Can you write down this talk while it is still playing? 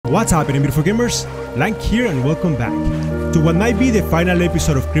What's happening, beautiful gamers? Lank here and welcome back to what might be the final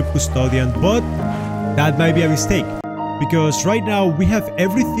episode of Crypt Custodian, but that might be a mistake because right now we have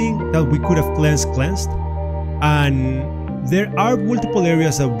everything that we could have cleansed, and there are multiple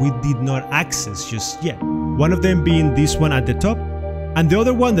areas that we did not access just yet. One of them being this one at the top, and the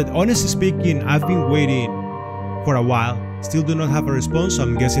other one that, honestly speaking, I've been waiting for a while. Still do not have a response, so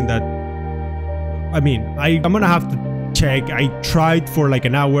I'm guessing that, I'm gonna have to check. I tried for like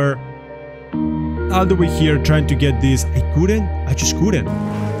an hour all the way here trying to get this. I just couldn't.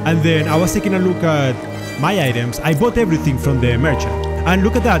 And then I was taking a look at my items. I bought everything from the merchant, and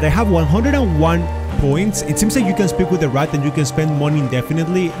look at that, I have 101 points. It seems like you can speak with the rat and you can spend money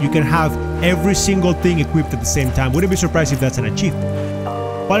indefinitely. You can have every single thing equipped at the same time. Wouldn't be surprised if that's an achievement.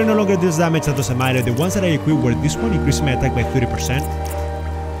 But no longer deals damage, that doesn't matter. The ones that I equipped were this one, increased my attack by 30%.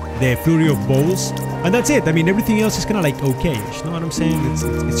 The Flurry of Bowls, and that's it. I mean, everything else is kind of like okay-ish, you know what I'm saying?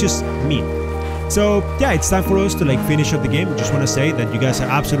 It's just me. So yeah, it's time for us to like finish up the game. I just want to say that you guys are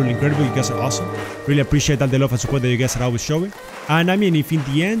absolutely incredible. You guys are awesome. Really appreciate all the love and support that you guys are always showing. And I mean, if in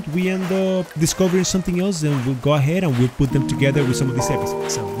the end we end up discovering something else, then we'll go ahead and we'll put them together with some of these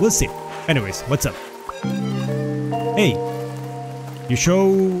episodes. So we'll see. Anyways, what's up? Hey, your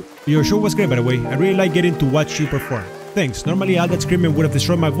show was great, by the way. I really like getting to watch you perform. Thanks. Normally all that screaming would have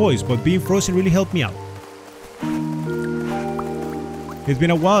destroyed my voice, but being frozen really helped me out. It's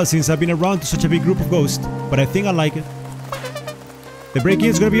been a while since I've been around to such a big group of ghosts, but I think I like it. The break-in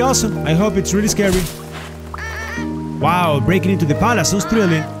is gonna be awesome. I hope it's really scary. Wow, breaking into the palace sounds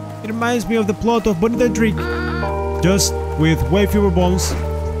thrilling. It reminds me of the plot of Bonnie the Trick, just with way fewer bones.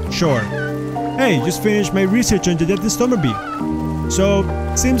 Sure. Hey, just finished my research on the deadly Stommerbee. So,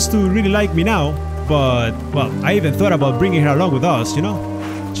 seems to really like me now. But, well, I even thought about bringing her along with us, you know?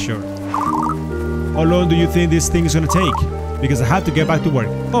 Sure. How long do you think this thing is gonna take? Because I have to get back to work.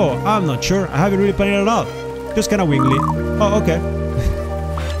 Oh, I'm not sure. I haven't really planned it at all. Just kinda wingly. Oh, okay.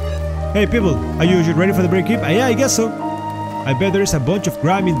 Hey people, are you ready for the break-in? Yeah, I guess so. I bet there is a bunch of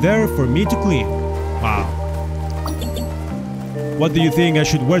grime in there for me to clean. Wow. What do you think I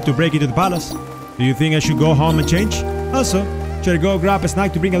should wear to break into the palace? Do you think I should go home and change? Also, should I go grab a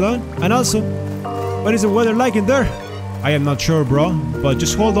snack to bring along? And also, what is the weather like in there? I am not sure, bro, but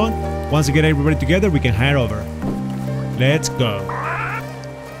just hold on. Once we get everybody together, we can head over. Let's go.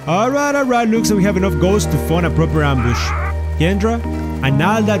 Alright, looks like we have enough ghosts to fund a proper ambush. Kendra, and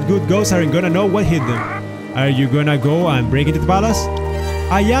all that good ghosts aren't gonna know what hit them. Are you gonna go and break into the palace?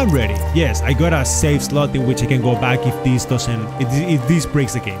 I am ready. Yes, I got a save slot in which I can go back if this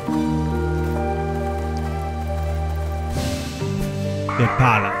breaks the game. The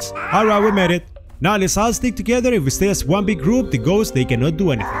palace. Alright, we made it. Now let's all stick together. If we stay as one big group, the ghosts, they cannot do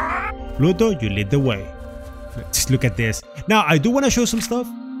anything. Pluto, you lead the way. Just look at this. Now, I do want to show some stuff.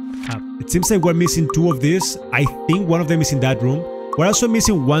 It seems like we're missing two of these. I think one of them is in that room. We're also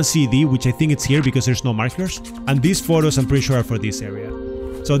missing one CD, which I think it's here because there's no markers. And these photos, I'm pretty sure, are for this area.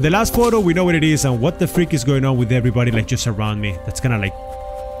 So the last photo, we know what it is and what the freak is going on with everybody like just around me. That's kind of like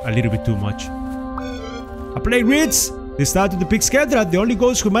a little bit too much. A plague reads, the statue depicts Kendra, the only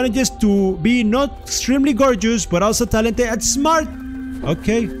ghost who manages to be not extremely gorgeous, but also talented and smart.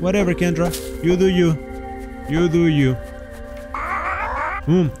 Okay, whatever, Kendra. You do you. You do you.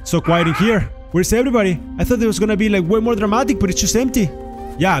 So quiet in here. Where's everybody? I thought it was gonna be like way more dramatic, but it's just empty.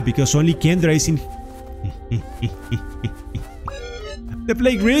 Yeah, because only Kendra is in... The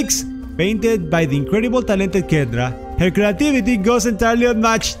plague reeks, painted by the incredible talented Kendra. Her creativity goes entirely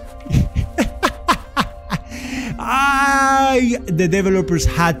unmatched. The developers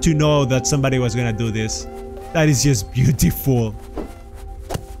had to know that somebody was gonna do this. That is just beautiful.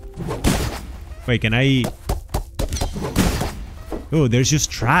 Wait, can I... Oh, there's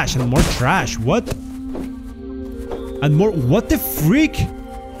just trash and more trash. What? And more... What the freak?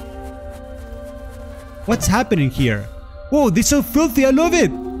 What's happening here? Whoa, this is so filthy. I love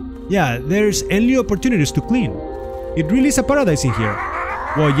it. Yeah, there's endless opportunities to clean. It really is a paradise in here.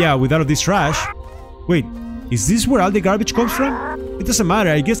 Well, yeah, with all of this trash. Wait. Is this where all the garbage comes from? It doesn't matter,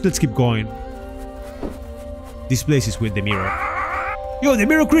 I guess let's keep going. This place is with the mirror. Yo, the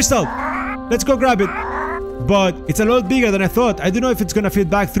mirror crystal! Let's go grab it. But it's a lot bigger than I thought. I don't know if it's gonna fit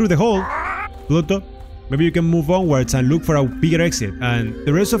back through the hole. Pluto, maybe you can move onwards and look for a bigger exit. And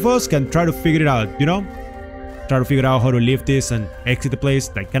the rest of us can try to figure it out, you know? Try to figure out how to lift this and exit the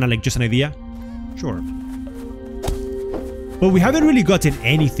place, like kinda like just an idea. Sure. But we haven't really gotten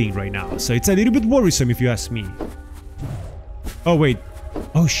anything right now, so it's a little bit worrisome if you ask me. Oh wait.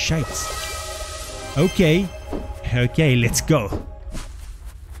 Oh shite. Okay. Okay, let's go.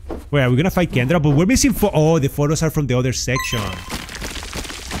 Wait, are we gonna fight Kendra? But we're missing oh, the photos are from the other section.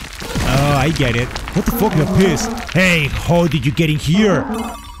 I get it. What the fuck, you're pissed? Hey, how did you get in here?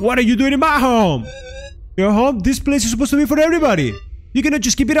 What are you doing in my home? Your home? This place is supposed to be for everybody. You cannot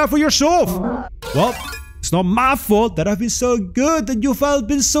just keep it out for yourself. Well, it's not my fault that I've been so good and you've all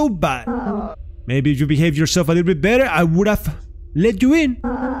been so bad. Maybe if you behaved yourself a little bit better, I would have let you in.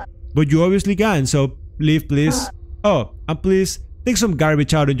 But you obviously can't, so leave, please. Oh, and please, take some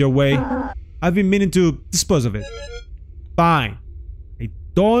garbage out of your way. I've been meaning to dispose of it. Fine. I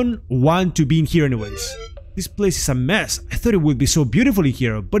don't want to be in here anyways. This place is a mess. I thought it would be so beautiful in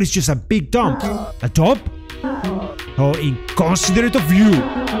here, but it's just a big dump. A dump? How inconsiderate of you!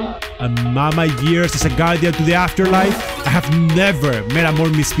 In my years as a guardian to the afterlife, I have never met a more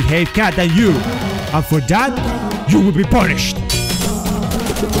misbehaved cat than you. And for that, you will be punished.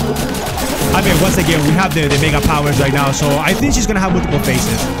 I mean, once again, we have the mega powers right now, so I think she's gonna have multiple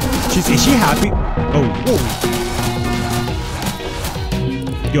faces. Is she happy? Oh, whoa.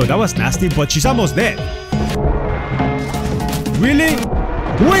 Yo, that was nasty, but she's almost dead. Really?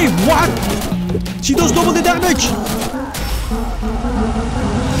 Wait, what? She does double the damage!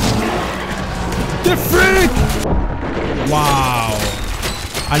 The freak! Wow.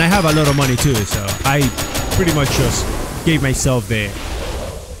 And I have a lot of money too, so I pretty much just gave myself the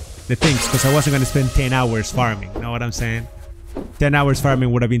things, because I wasn't gonna spend 10 hours farming. You know what I'm saying? 10 hours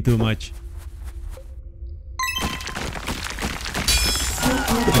farming would have been too much.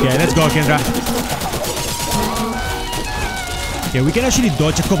 Okay, let's go, Kendra. Okay, we can actually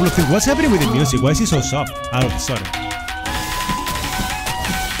dodge a couple of things. What's happening with the music? Why is it so soft out of the sudden?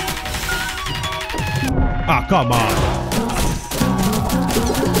 Ah, come on.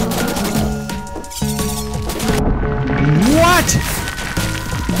 What?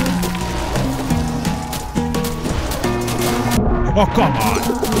 Oh, come on.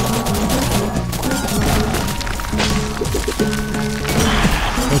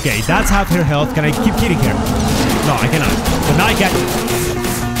 Okay, that's half her health. Can I keep hitting her? No, I cannot. But now I can.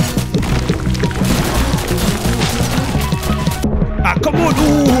 Ah, come on!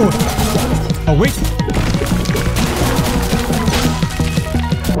 Ooh. Oh, wait.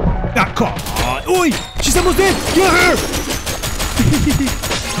 Ah, come on! Oi! She's almost dead! Kill her!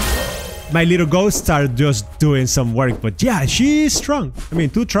 My little ghosts are just doing some work, but yeah, she's strong. I mean,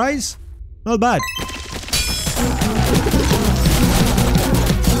 2 tries? Not bad.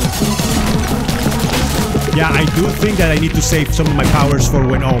 Yeah, I do think that I need to save some of my powers for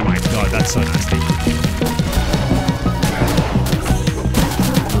when... Oh my god, that's so nasty.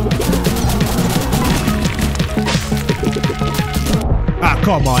 Ah,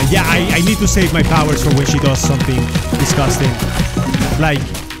 come on. Yeah, I need to save my powers for when she does something disgusting. Like,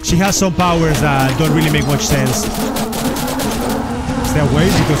 she has some powers that don't really make much sense. Stay away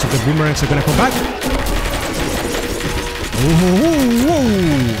because if the boomerangs are gonna come back.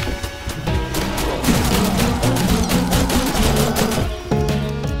 Whoa.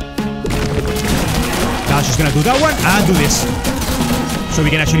 Now she's gonna do that one and do this. So we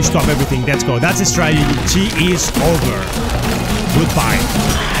can actually stop everything. Let's go. That's a strategy. She is over. Goodbye,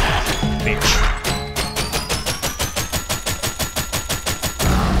 bitch.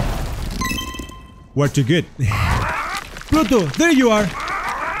 We're too good. Pluto, there you are.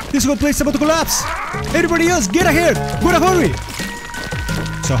 This whole place is about to collapse. Everybody else, get ahead. Go in a hurry.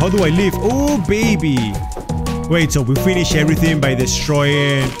 So how do I leave? Oh, baby. Wait, so we finish everything by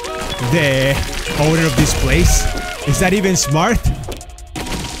destroying the owner of this place? Is that even smart?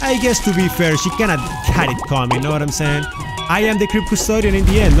 I guess to be fair, she kinda had it coming, you know what I'm saying? I am the Crypt Custodian in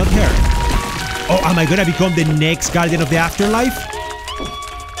the end, not her. Oh, am I gonna become the next Guardian of the Afterlife?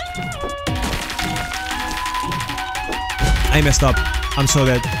 I messed up. I'm so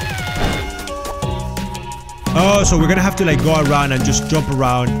dead. Oh, so we're gonna have to like go around and just jump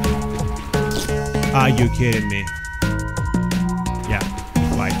around. Are you kidding me? Yeah,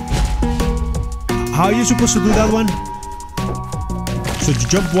 right. How are you supposed to do that one? So you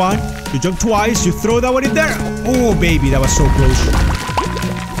jump one, you jump twice, you throw that one in there. Oh baby, that was so close.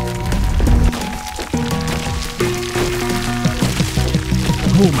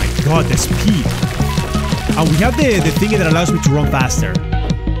 Oh my god, the speed. And we have the thing that allows me to run faster.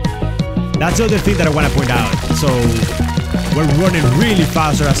 That's the other thing that I want to point out. So we're running really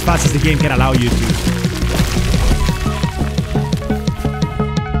fast, or as fast as the game can allow you to.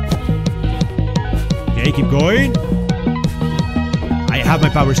 Okay, keep going. I have my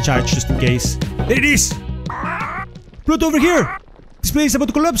powers charged just in case. There it is! Pluto, over here! This place is about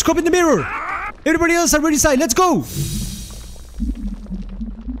to collapse. Come in the mirror! Everybody else are ready side. Let's go!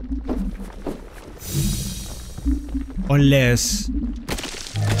 Unless...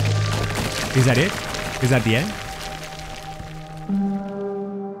 Is that it? Is that the end?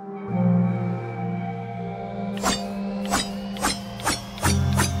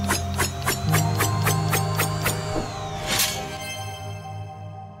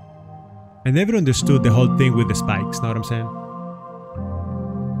 I never understood the whole thing with the spikes, know what I'm saying?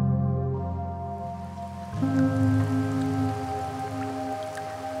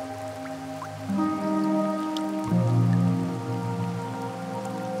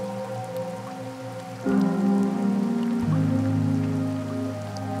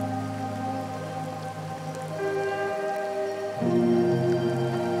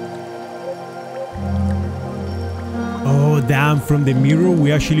 Damn, from the mirror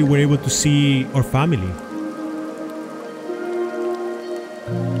we actually were able to see our family.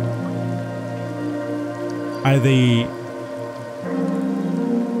 Are they...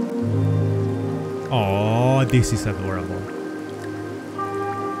 Oh, this is adorable.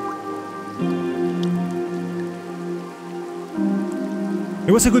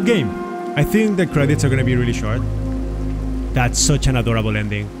 It was a good game. I think the credits are gonna be really short. That's such an adorable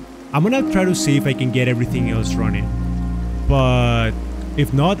ending. I'm gonna try to see if I can get everything else running. But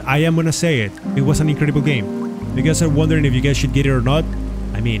if not, I am gonna say it. It was an incredible game. You guys are wondering if you guys should get it or not.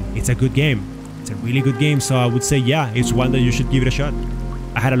 I mean, it's a good game. It's a really good game, so I would say yeah, it's one that you should give it a shot.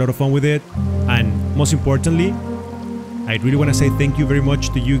 I had a lot of fun with it, and most importantly, I really want to say thank you very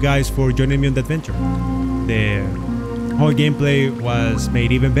much to you guys for joining me on the adventure. The whole gameplay was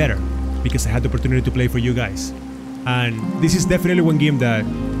made even better because I had the opportunity to play for you guys. And this is definitely one game that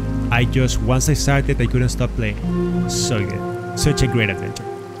I just, once I started, I couldn't stop playing. So good. Such a great adventure.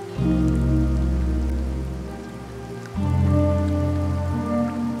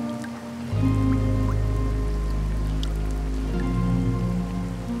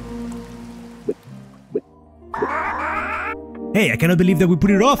 Hey, I cannot believe that we put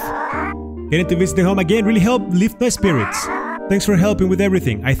it off! Getting to visit the home again really helped lift my spirits. Thanks for helping with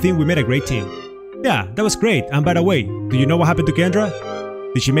everything. I think we made a great team. Yeah, that was great. And by the way, do you know what happened to Kendra?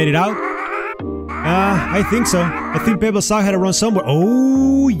 Did she made it out? I think so. I think Pebble's saw had to run somewhere.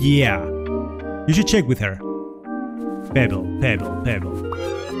 Oh, yeah. You should check with her. Pebble. Hey,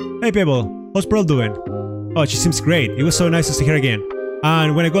 Pebble. How's Pearl doing? Oh, she seems great. It was so nice to see her again.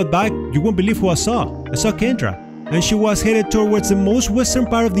 And when I got back, you won't believe who I saw. I saw Kendra. And she was headed towards the most western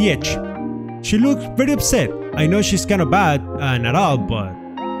part of the edge. She looked very upset. I know she's kind of bad and not all, but...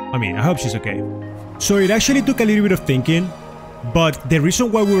 I mean, I hope she's okay. So it actually took a little bit of thinking. But the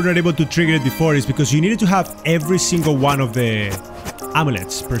reason why we were not able to trigger it before is because you needed to have every single one of the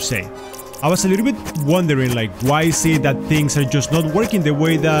amulets, per se. I was a little bit wondering, like, why is it that things are just not working the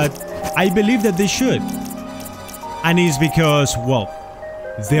way that I believe that they should? And it's because, well,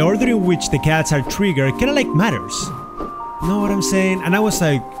 the order in which the cats are triggered kinda like matters. Know what I'm saying? And I was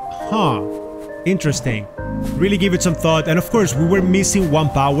like, huh, interesting. Really give it some thought. And of course, we were missing one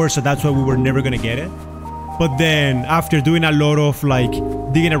power, so that's why we were never gonna get it. But then, after doing a lot of, like,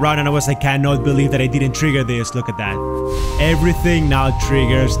 digging around, and I was like, I cannot believe that I didn't trigger this. Look at that. Everything now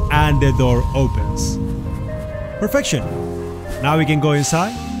triggers and the door opens. Perfection. Now we can go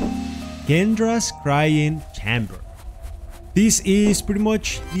inside. Kendra's crying chamber. This is pretty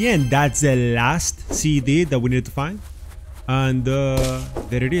much the end. That's the last CD that we need to find. And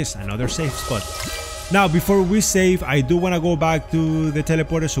there it is, another safe spot. Now, before we save, I do want to go back to the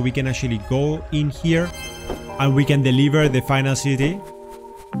teleporter so we can actually go in here and we can deliver the final CD.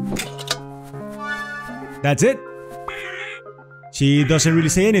 That's it. She doesn't really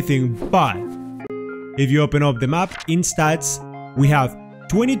say anything, but if you open up the map in stats, we have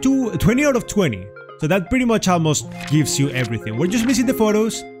 20 out of 20. So that pretty much almost gives you everything. We're just missing the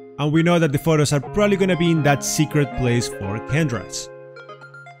photos, and we know that the photos are probably gonna be in that secret place for Kendra's.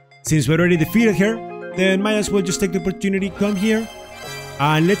 Since we already defeated her, then might as well just take the opportunity, come here,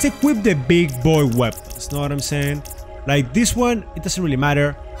 and let's equip the big boy weapons. Know what I'm saying? Like this one, it doesn't really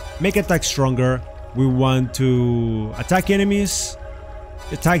matter. Make attack stronger. We want to attack enemies,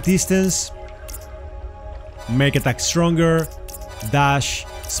 attack distance, make attack stronger, dash,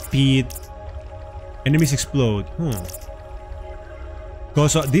 speed, enemies explode.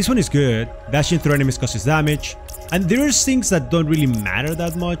 So this one is good. Dashing through enemies causes damage. And there's things that don't really matter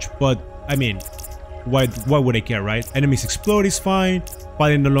that much, but I mean, why would I care, right? Enemies explode is fine.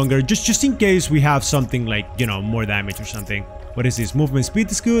 Fighting no longer, just in case we have something like, you know, more damage or something. What is this? Movement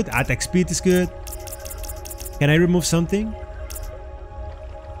speed is good. Attack speed is good. Can I remove something?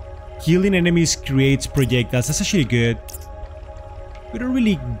 Killing enemies creates projectiles. That's actually good. We don't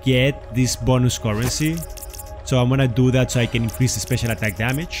really get this bonus currency, so I'm gonna do that so I can increase the special attack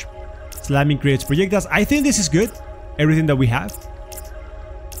damage. Slamming creates projectiles. I think this is good. Everything that we have.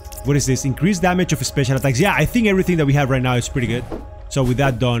 What is this? Increased damage of special attacks. Yeah, I think everything that we have right now is pretty good. So with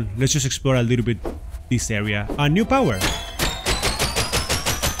that done, let's just explore a little bit this area. A new power.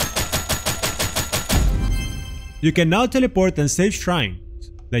 You can now teleport and save shrines.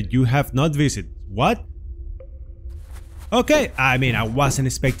 that you have not visited. What? Okay, I mean, I wasn't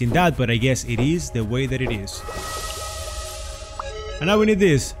expecting that, but I guess it is the way that it is. And now we need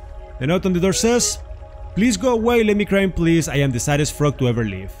this. The note on the door says, "Please go away, let me cry in please, I am the saddest frog to ever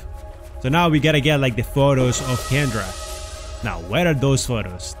live." So now we gotta get like the photos of Kendra. Now, where are those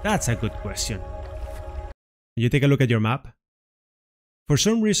photos? That's a good question. Can you take a look at your map? For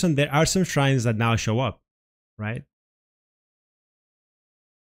some reason, there are some shrines that now show up, right?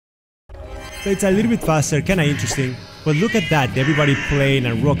 So it's a little bit faster, kinda interesting. But look at that, everybody playing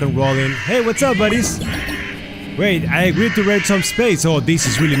and rock and rolling. Hey, what's up, buddies? Wait, I agreed to rent some space. Oh, this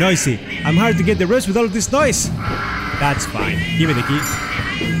is really noisy. I'm hard to get the rest with all of this noise. That's fine. Give me the key.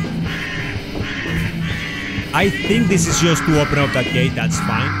 I think this is just to open up that gate. That's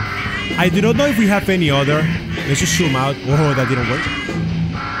fine. I do not know if we have any other. Let's just zoom out. Oh, that didn't work.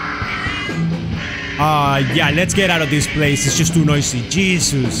 Yeah, let's get out of this place. It's just too noisy.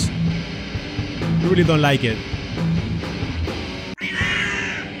 Jesus. I really don't like it.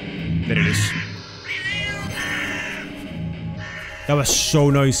 There it is. That was so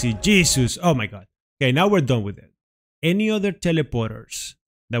noisy. Jesus. Oh my god. Okay, now we're done with it. Any other teleporters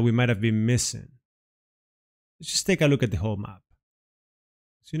that we might have been missing? Let's just take a look at the whole map.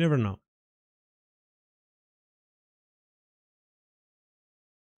 So you never know.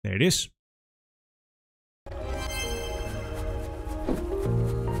 There it is.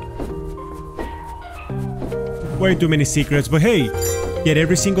 Way too many secrets, but hey, get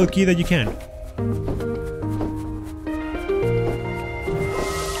every single key that you can.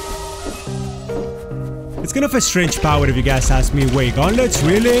 It's kind of a strange power if you guys ask me. Wait, gauntlets?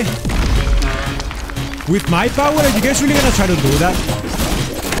 Really? With my power? Are you guys really gonna try to do that?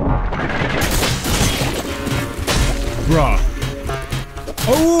 Bruh.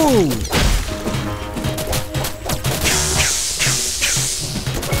 Oh!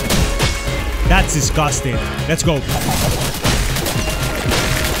 That's disgusting. Let's go.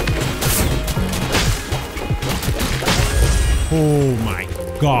 Oh my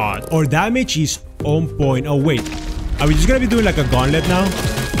god. Our damage is on point. Oh wait. Are we just gonna be doing like a gauntlet now?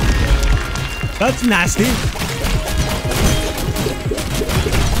 That's nasty.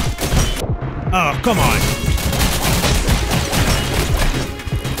 Oh, come on.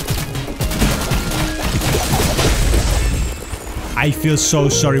 I feel so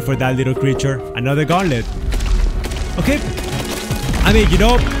sorry for that little creature. Another gauntlet. Okay. I mean, you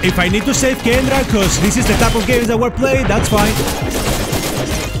know, if I need to save Kendra because this is the type of games that we're playing, that's fine.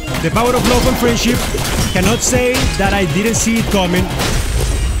 The power of love and friendship. Cannot say that I didn't see it coming.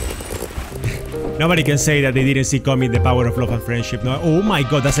 Nobody can say that they didn't see coming the power of love and friendship. No. Oh my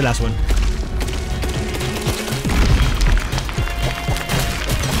god, that's the last one.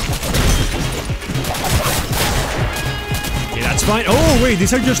 Okay, that's fine. Oh wait,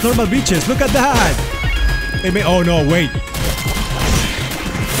 these are just normal bitches. Look at that. Oh no, wait.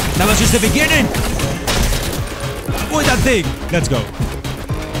 That was just the beginning. Oh, that thing. Let's go.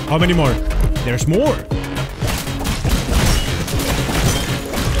 How many more? There's more.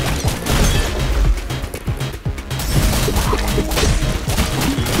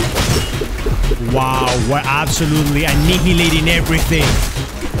 Wow, we're absolutely annihilating everything.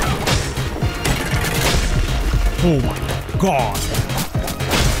 Oh my god.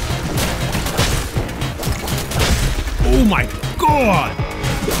 Oh my god.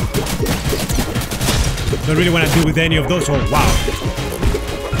 Don't really want to deal with any of those. Oh wow.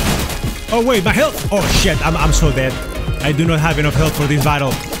 Oh wait, my health. Oh shit, I'm so dead. I do not have enough health for this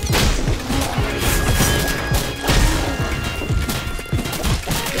battle.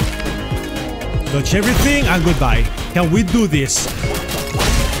 Dodge everything and goodbye. Can we do this?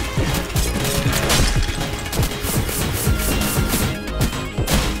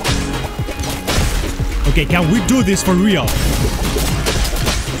 Okay, can we do this for real?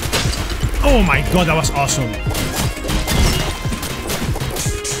 Oh my god, that was awesome.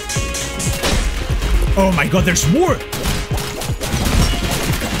 Oh my god, there's more!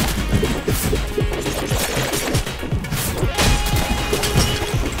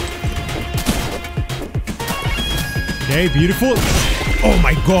 Okay, beautiful. Oh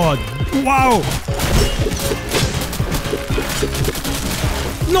my god. Wow.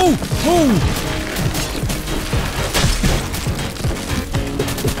 No! No!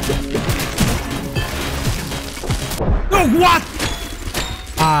 No, what?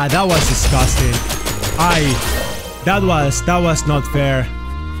 Ah, that was disgusting. That was not fair.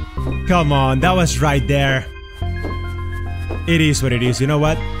 Come on, that was right there. It is what it is. You know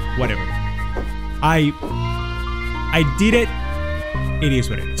what? Whatever. I did it. It is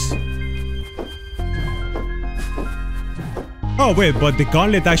what it is. Oh, wait, but the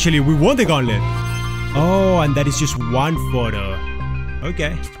gauntlet actually, we won the gauntlet. Oh, and that is just one photo.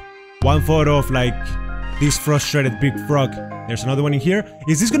 Okay. One photo of like this frustrated big frog. There's another one in here.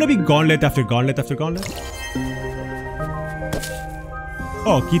 Is this gonna be gauntlet after gauntlet after gauntlet?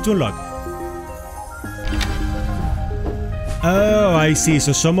 Oh, key to unlock. Oh, I see.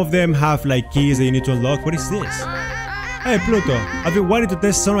 So some of them have like keys that you need to unlock. What is this? Hey, Pluto. I've been wanting to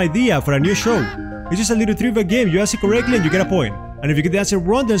test some idea for a new show. It's just a little trivia game. You answer correctly and you get a point. And if you get the answer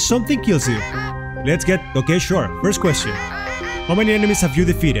wrong, then something kills you. Let's get... Okay, sure. First question. How many enemies have you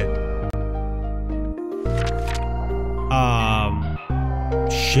defeated?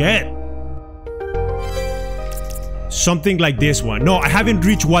 Shit. Something like this one. No, I haven't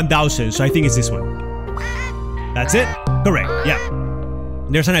reached 1,000, so I think it's this one. That's it? Correct. Yeah.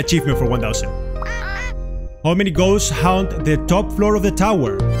 There's an achievement for 1,000. How many ghosts haunt the top floor of the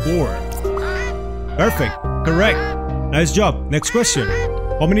tower? 4. Perfect. Correct. Nice job. Next question.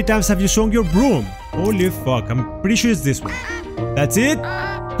 How many times have you swung your broom? Holy fuck. I'm pretty sure it's this one. That's it?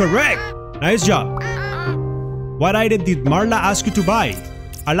 Correct. Nice job. What item did Marla ask you to buy?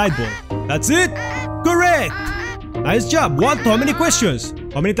 A light bulb. That's it? Correct. Nice job. What? How many questions?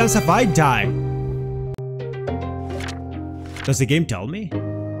 How many times have I died? Does the game tell me?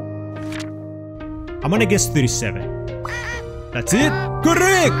 I'm gonna guess 37. That's it?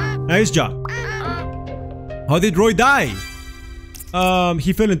 Correct! Nice job. How did Roy die?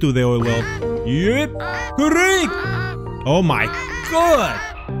 He fell into the oil well. Yep. Correct! Oh my god!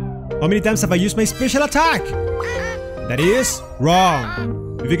 How many times have I used my special attack? That is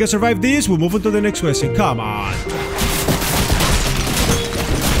wrong. If you can survive this, we'll move on to the next question. Come on.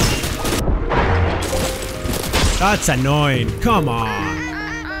 That's annoying. Come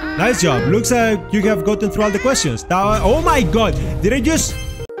on. Nice job. Looks like you have gotten through all the questions. Oh my god. Did I just...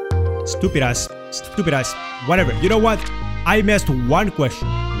 Stupid ass. Stupid ass. Whatever. You know what? I missed one question.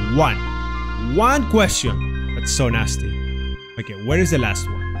 One question. That's so nasty. Okay, where is the last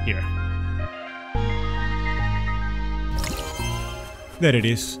one? Here. There it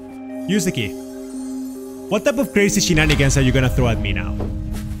is. Use the key. What type of crazy shenanigans are you gonna throw at me now?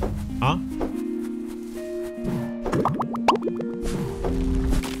 Huh?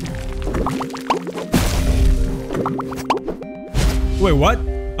 Wait, what?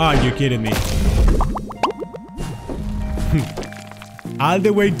 Ah, you're kidding me. All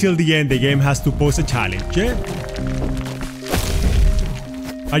the way till the end, the game has to pose a challenge, yeah?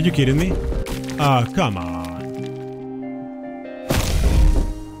 Are you kidding me? Ah, come on.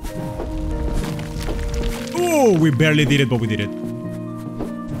 Oh, we barely did it, but we did it.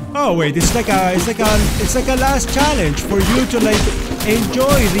 Oh wait, it's like a last challenge for you to like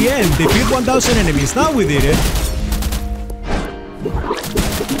enjoy the end. Defeat 1,000 enemies. Now we did it.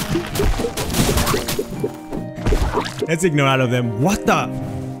 Let's ignore all of them. What the?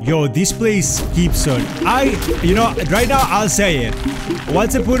 Yo, this place keeps on. You know, right now I'll say it.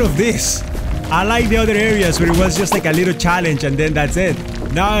 What's the point of this? I like the other areas where it was just like a little challenge and then that's it.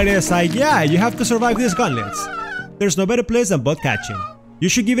 Now it is like, yeah, you have to survive these gauntlets. There's no better place than bot catching. You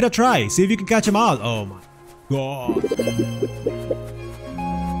should give it a try. See if you can catch them all. Oh my god.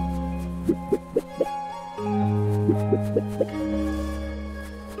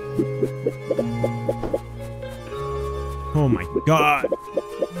 Oh my god.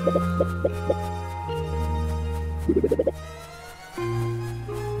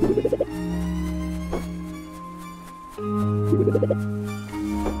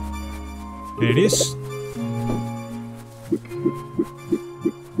 There it is.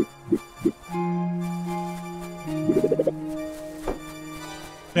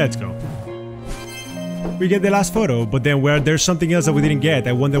 Let's go. We get the last photo, but then there's something else that we didn't get.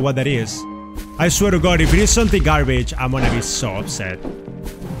 I wonder what that is. I swear to god, if it is something garbage, I'm gonna be so upset.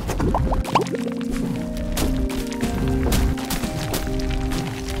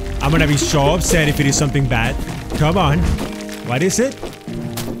 I'm gonna be so upset if it is something bad. Come on. What is it?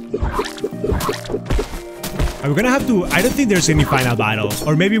 Are we gonna have to... I don't think there's any final battle.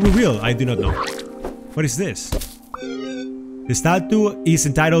 Or maybe we will. I do not know. What is this? The statue is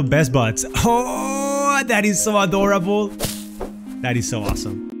entitled Best Buds. Oh, that is so adorable. That is so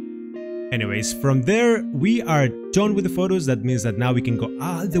awesome. Anyways, from there, we are done with the photos. That means that now we can go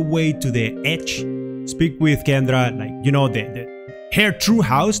all the way to the edge. Speak with Kendra, like, you know, the her true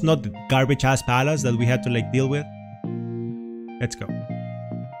house, not the garbage ass palace that we had to like deal with. Let's go.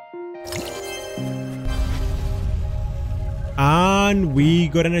 And we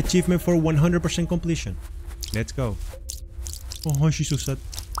got an achievement for 100% completion. Let's go. Oh, she's so sad.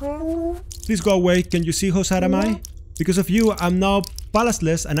 Please go away. Can you see how sad am I? Because of you, I'm now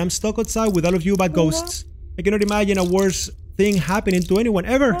palaceless and I'm stuck outside with all of you bad ghosts. I cannot imagine a worse thing happening to anyone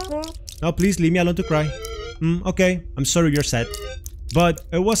ever. Now please leave me alone to cry. Okay, I'm sorry you're sad. But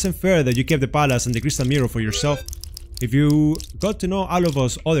it wasn't fair that you kept the palace and the crystal mirror for yourself. If you got to know all of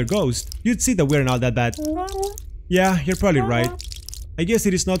us other ghosts, you'd see that we're not that bad. Yeah, you're probably right. I guess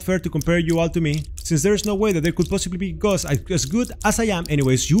it is not fair to compare you all to me, since there's no way that there could possibly be ghosts as good as I am.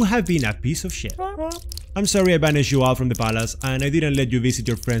 Anyways, you have been a piece of shit. I'm sorry I banished you all from the palace, and I didn't let you visit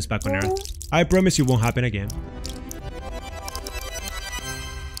your friends back on Earth. I promise it won't happen again.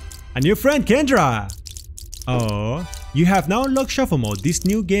 A new friend, Kendra! Oh, you have now unlocked Shuffle Mode. This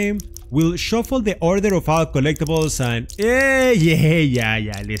new game will shuffle the order of all collectibles and...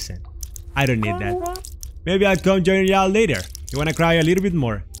 Yeah, listen. I don't need that. Maybe I'll come join y'all later. You wanna cry a little bit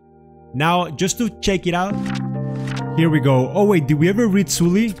more. Now, just to check it out. Here we go. Oh wait, did we ever read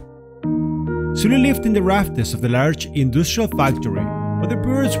Sully? Sully lived in the rafters of the large industrial factory. Other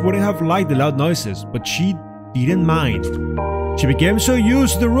birds wouldn't have liked the loud noises, but she didn't mind. She became so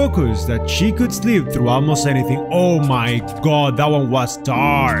used to the ruckus that she could sleep through almost anything. Oh my god, that one was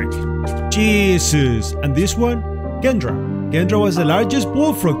dark. Jesus. And this one? Kendra. Kendra was the largest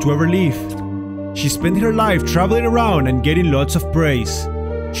bullfrog to ever live. She spent her life traveling around and getting lots of praise.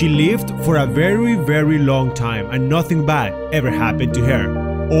 She lived for a very, very long time and nothing bad ever happened to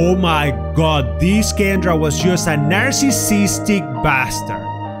her. Oh my god, this Kendra was just a narcissistic bastard.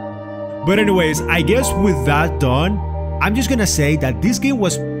 But anyways, I guess with that done, I'm just gonna say that this game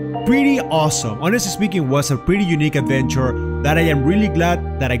was pretty awesome. Honestly speaking, it was a pretty unique adventure that I am really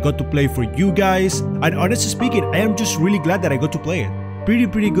glad that I got to play for you guys. And honestly speaking, I am just really glad that I got to play it.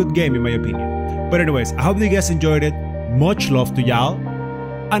 Pretty good game in my opinion. But anyways, I hope you guys enjoyed it. Much love to y'all.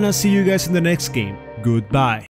 And I'll see you guys in the next game. Goodbye.